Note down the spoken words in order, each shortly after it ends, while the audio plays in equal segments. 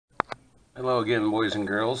Hello again, boys and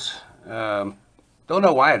girls. Don't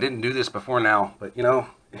know why I didn't do this before now, but you know,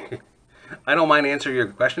 I don't mind answering your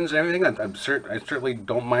questions and everything. I certainly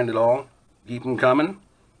don't mind at all. Keep them coming.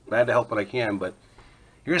 Glad to help when I can. But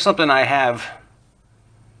here's something I have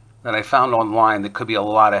that I found online that could be a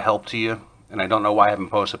lot of help to you, and I don't know why I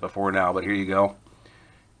haven't posted it before now. But here you go.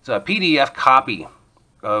 It's a PDF copy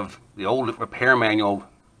of the old repair manual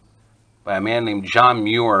by a man named John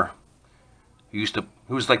Muir,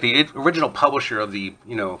 who was like the original publisher of the,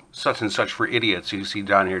 such and such for idiots. You see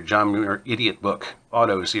down here, John Muir Idiot Book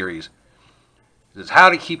Auto Series. This is how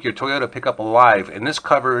to keep your Toyota pickup alive, and this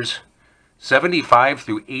covers 75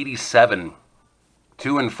 through 87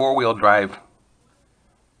 2- and 4-wheel drive.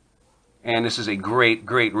 And this is a great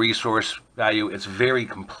resource value. It's very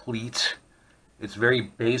complete. It's very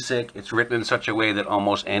basic. It's written in such a way that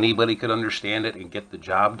almost anybody could understand it and get the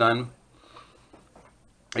job done.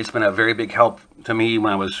 It's been a very big help to me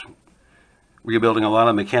when I was rebuilding a lot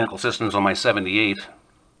of mechanical systems on my 78.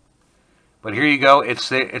 But here you go. It's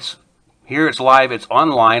live. It's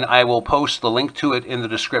online. I will post the link to it in the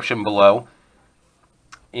description below.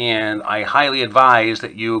 And I highly advise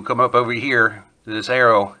that you come up over here to this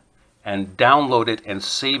arrow and download it and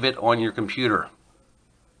save it on your computer.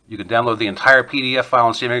 You can download the entire PDF file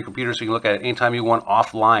and save it on your computer so you can look at it anytime you want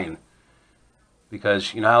offline.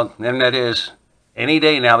 Because you know how the internet is. Any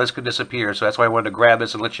day now, this could disappear, so that's why I wanted to grab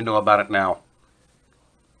this and let you know about it now.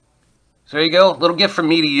 So there you go, little gift from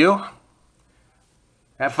me to you.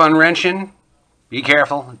 Have fun wrenching. Be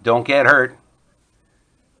careful, don't get hurt.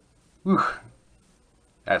 Whew.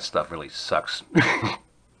 That stuff really sucks. But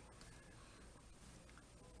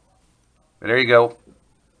there you go.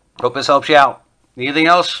 Hope this helps you out. Anything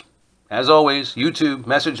else? As always, YouTube,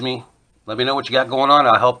 message me. Let me know what you got going on.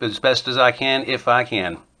 I'll help as best as I can if I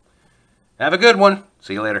can. Have a good one.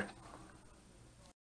 See you later.